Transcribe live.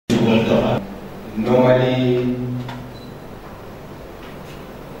to welcome. Normally,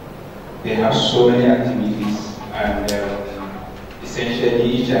 they have so many activities, and essentially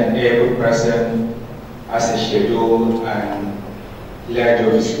each and every person has a schedule and clear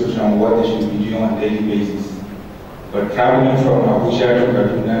job description on what they should be doing on a daily basis. But traveling from Abuja to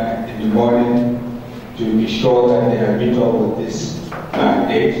Kaduna in the morning to be sure that they have meet up with this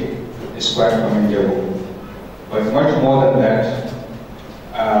date is quite commendable. But much more than that,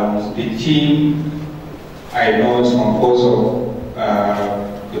 the team I know is composed of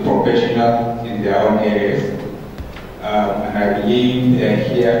the professional in their own areas, and I believe they are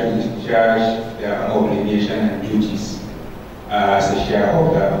here to discharge their own obligation and duties as a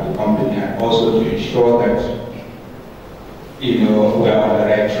shareholder of the company, and also to ensure that we are on the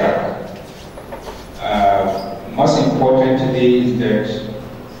right track. Most importantly is that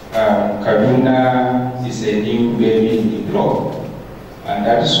Kaduna is a new baby in the block, and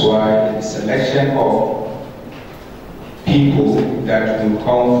that is why the selection of people that will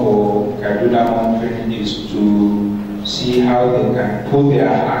come for Kaduna monitoring is to see how they can put their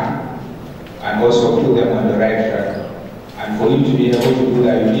hand and also put them on the right track. And for you to be able to do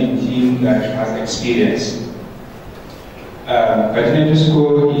that, you need a team that has experience. Kaduna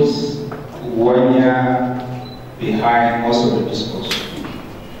Disco is 1 year behind most of the discos.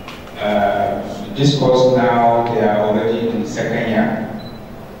 The discos now, they are already in the 2nd year,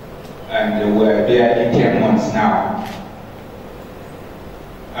 and they were barely 10 months now.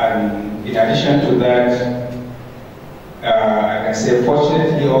 And in addition to that, I can say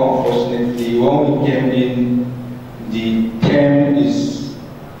fortunately or unfortunately, when we came in, the term is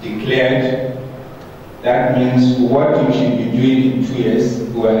declared. That means what you should be doing in 2 years,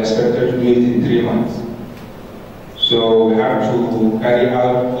 we are expected to do it in 3 months. So we have to carry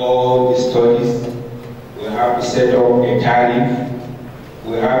out all the studies, we have to set up a tariff,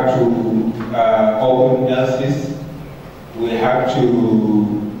 we have to open LCs, we have to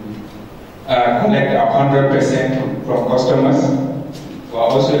collect 100% from customers. We are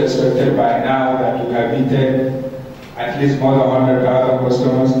also expected by now that we have vetted at least more than 100,000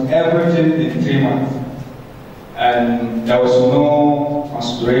 customers, everything in 3 months. And there was no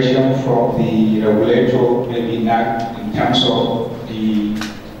consideration from the regulator, maybe not in terms of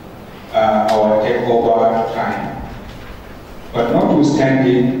our takeover time. But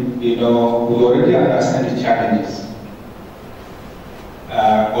notwithstanding, we already understand the challenges.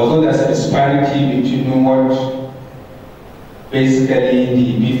 Although there's a disparity between what basically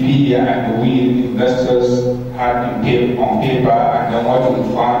the BPE and we investors had on paper and then what we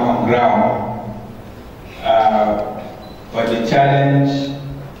found on ground. But the challenge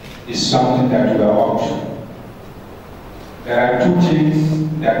is something that we are up to. There are 2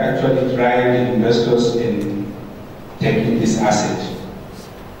 things that actually drive the investors in taking this asset.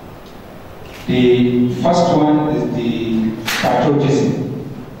 The first one is the patriotism.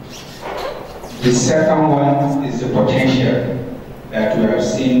 The second one is the potential that we have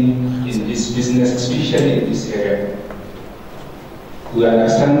seen in this business, especially in this area. We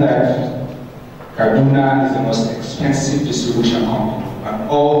understand that Kaduna is the most expensive distribution company on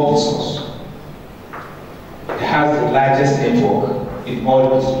all discos. It has the largest network in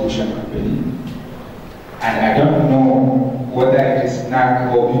all distribution companies. And I don't know whether it is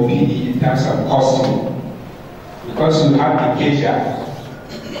NAC or BPE in terms of costing. Because you have Ikeja,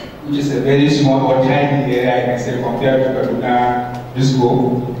 which is a very small or tiny area, I can say, compared to Kaduna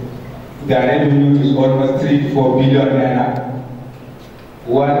Disco. Their revenue is almost 3 to 4 billion naira.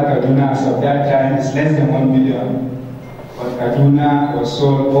 While Kaduna as of that time is less than 1 billion, but Kaduna was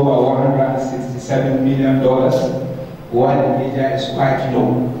sold over $167 million, while Ikeja is quite low.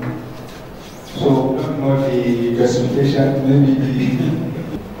 So don't know the justification, maybe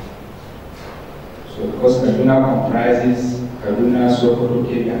so because Kaduna comprises Kaduna, Sokoto,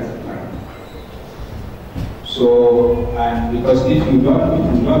 Kenya as a plan. So, and because if you don't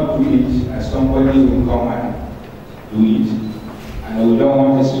do it, somebody will come and do it. And we don't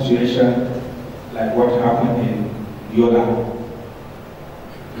want a situation like what happened in Yola.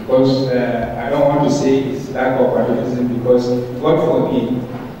 Because I don't want to say it's lack of patriotism, because God forbid,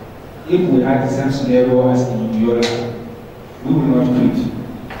 if we had the same scenario as in Yola, we will not do it.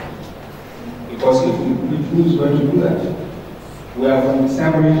 Because if we quit, who is going to do that? We are from the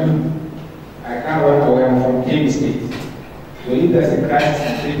same region. I can't run away, I'm from Kebbi State. So if there's a crisis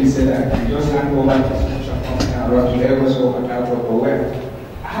in Kebbi State, I can just hand over to the distribution company and run to Lagos or Port or where.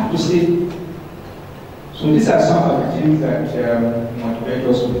 I have to say. So these are some of the things that motivate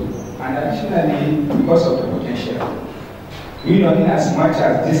us to do. And additionally, because of the potential. We know in as much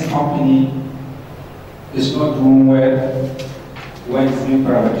as this company is not doing well, when it's being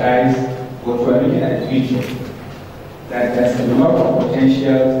privatized, but we're looking at the future. That there's a lot of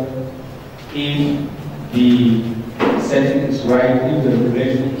potential if the setting is right, if the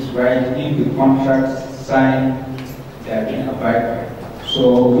regulation is right, if the contracts signed, they are being abided by.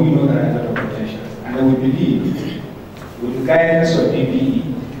 So we know there are a lot of potential. And we believe, with the guidance of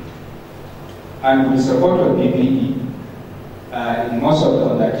BPE and with the support of BPE, in most of the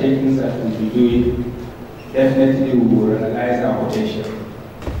undertakings that we'll be doing, definitely we will realize our potential.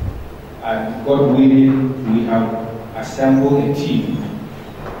 And God willing, we have assembled a team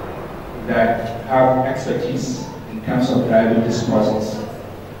that have expertise in terms of driving this process.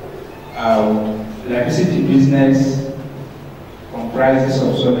 Electricity business comprises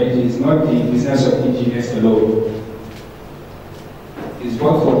of so many. It's not the business of engineers alone. It's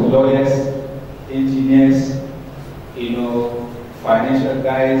both for the lawyers, engineers, financial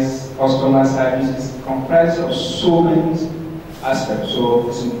guys, customer services. It comprises of so many aspects. So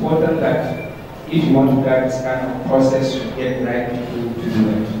it's important that if you want to drive this kind of process, you get the right people to do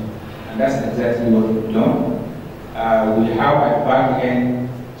it. And that's exactly what we've done. We have a back-end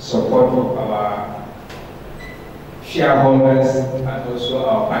support of our shareholders and also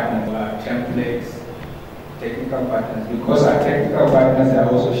our partners, our templates, technical partners, because our technical partners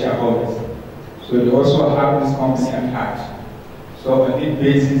are also shareholders. So they also have this company at heart. So on this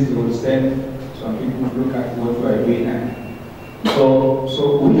basis, they will send some people to look at what we are doing. And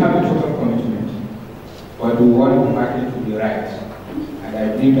so we have a total commitment, but we want the market to be right. And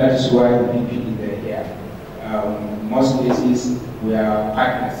I believe that is why the BPE is here. In most cases, we are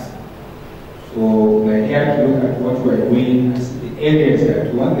partners. So we're here to look at what we're doing as the areas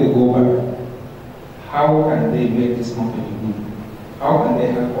that when they go back, how can they make this company good? How can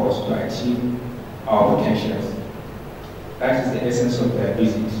they help us to achieve our potentials? That is the essence of their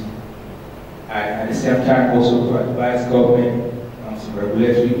business. And at the same time also to advise government on some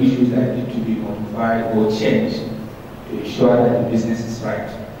regulatory issues that need to be modified or changed to ensure that the business is right.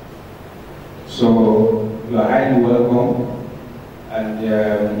 So you are highly welcome,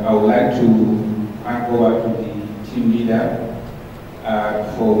 and I would like to hand over to the team leader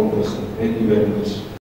for proceed. Thank you very much.